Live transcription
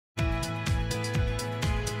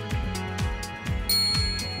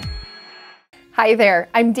Hi there,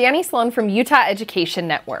 I'm Dani Sloan from Utah Education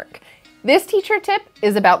Network. This teacher tip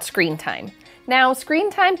is about screen time. Now, screen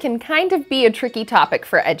time can kind of be a tricky topic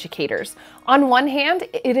for educators. On one hand,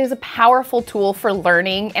 it is a powerful tool for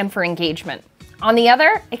learning and for engagement. On the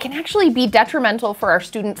other, it can actually be detrimental for our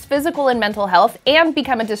students' physical and mental health and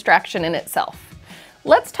become a distraction in itself.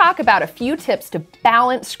 Let's talk about a few tips to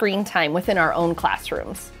balance screen time within our own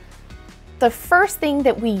classrooms. The first thing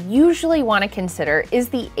that we usually want to consider is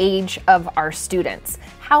the age of our students.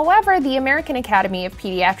 However, the American Academy of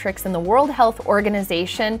Pediatrics and the World Health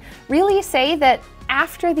Organization really say that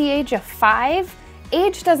after the age of 5,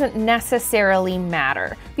 age doesn't necessarily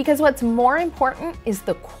matter, because what's more important is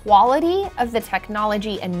the quality of the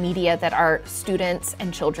technology and media that our students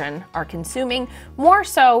and children are consuming, more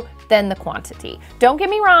so than the quantity. Don't get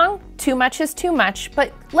me wrong, too much is too much,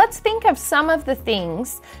 but let's think of some of the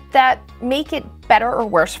things that make it better or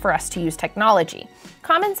worse for us to use technology.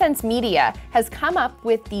 Common Sense Media has come up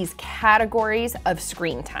with these categories of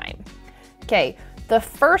screen time. Okay, the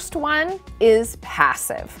first one is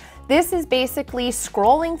passive. This is basically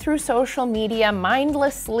scrolling through social media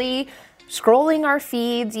mindlessly, scrolling our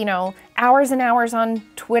feeds, hours and hours on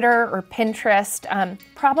Twitter or Pinterest.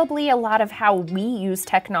 Probably a lot of how we use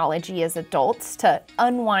technology as adults to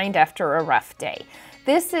unwind after a rough day.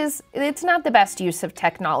 It's not the best use of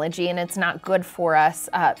technology, and it's not good for us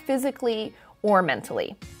physically or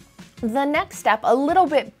mentally. The next step, a little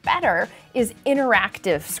bit better, is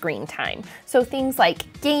interactive screen time. So things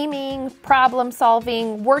like gaming, problem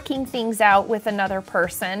solving, working things out with another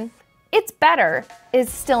person. It's better,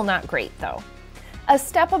 it's still not great though. A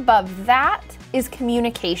step above that is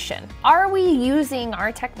communication. Are we using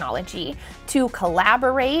our technology to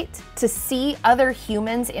collaborate, to see other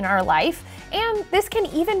humans in our life? And this can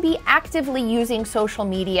even be actively using social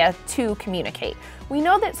media to communicate. We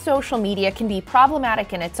know that social media can be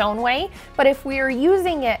problematic in its own way, but if we are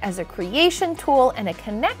using it as a creation tool and a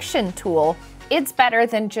connection tool, it's better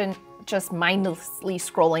than just mindlessly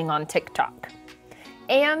scrolling on TikTok.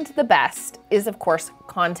 And the best is, of course,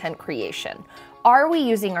 content creation. Are we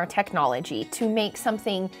using our technology to make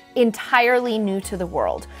something entirely new to the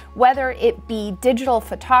world? Whether it be digital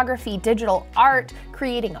photography, digital art,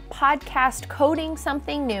 creating a podcast, coding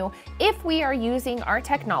something new, if we are using our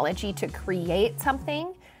technology to create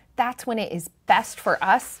something, that's when it is best for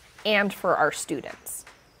us and for our students.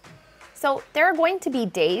 So there are going to be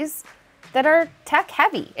days that are tech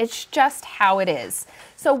heavy. It's just how it is.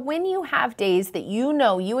 So when you have days that you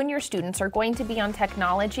know you and your students are going to be on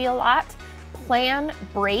technology a lot, plan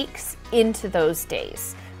breaks into those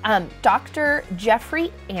days. Dr.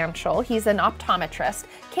 Jeffrey Anshel, he's an optometrist,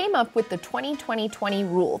 came up with the 20-20-20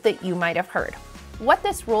 rule that you might have heard. What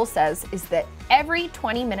this rule says is that every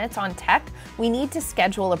 20 minutes on tech, we need to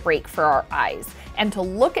schedule a break for our eyes and to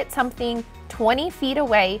look at something 20 feet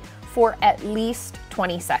away for at least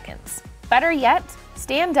 20 seconds. Better yet,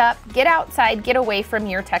 stand up, get outside, get away from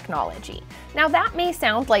your technology. Now that may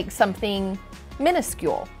sound like something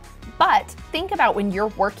minuscule, but think about when you're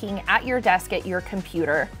working at your desk at your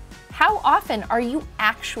computer, how often are you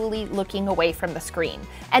actually looking away from the screen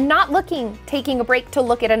and not taking a break to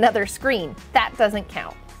look at another screen? That doesn't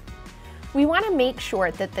count. We want to make sure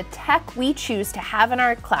that the tech we choose to have in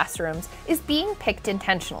our classrooms is being picked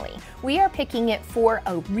intentionally. We are picking it for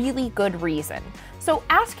a really good reason. So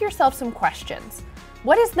ask yourself some questions.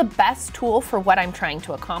 What is the best tool for what I'm trying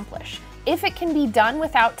to accomplish? If it can be done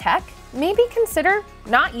without tech, maybe consider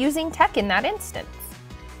not using tech in that instance.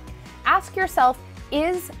 Ask yourself,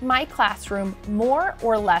 is my classroom more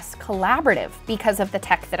or less collaborative because of the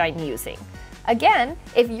tech that I'm using? Again,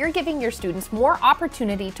 if you're giving your students more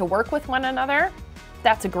opportunity to work with one another,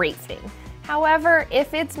 that's a great thing. However,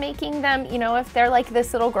 if it's making them, if they're like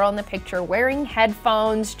this little girl in the picture wearing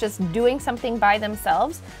headphones, just doing something by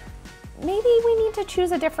themselves, maybe we need to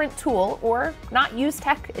choose a different tool or not use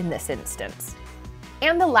tech in this instance.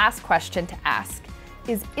 And the last question to ask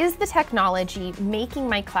is the technology making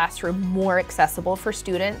my classroom more accessible for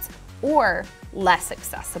students or less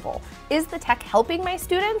accessible? Is the tech helping my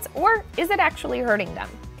students or is it actually hurting them?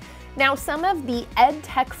 Now, some of the ed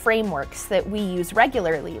tech frameworks that we use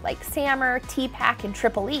regularly, like SAMR, TPACK, and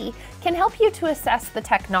EEE, can help you to assess the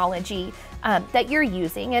technology that you're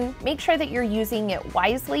using and make sure that you're using it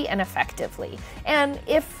wisely and effectively. And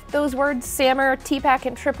if those words SAMR, TPACK,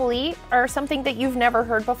 and EEE are something that you've never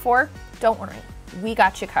heard before, don't worry, we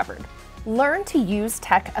got you covered. Learn to use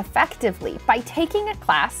tech effectively by taking a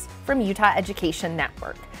class from Utah Education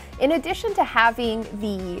Network. In addition to having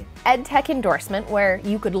the EdTech endorsement, where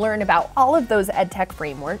you could learn about all of those EdTech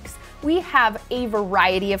frameworks, We have a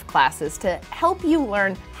variety of classes to help you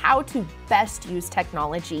learn how to best use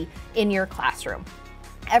technology in your classroom.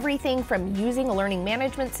 Everything from using a learning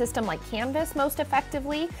management system like Canvas most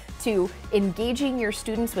effectively, to engaging your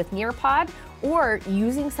students with Nearpod, or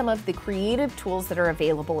using some of the creative tools that are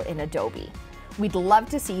available in Adobe. We'd love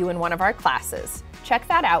to see you in one of our classes. Check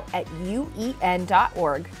that out at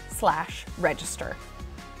uen.org/register.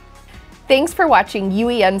 Thanks for watching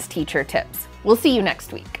UEN's Teacher Tips. We'll see you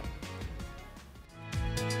next week.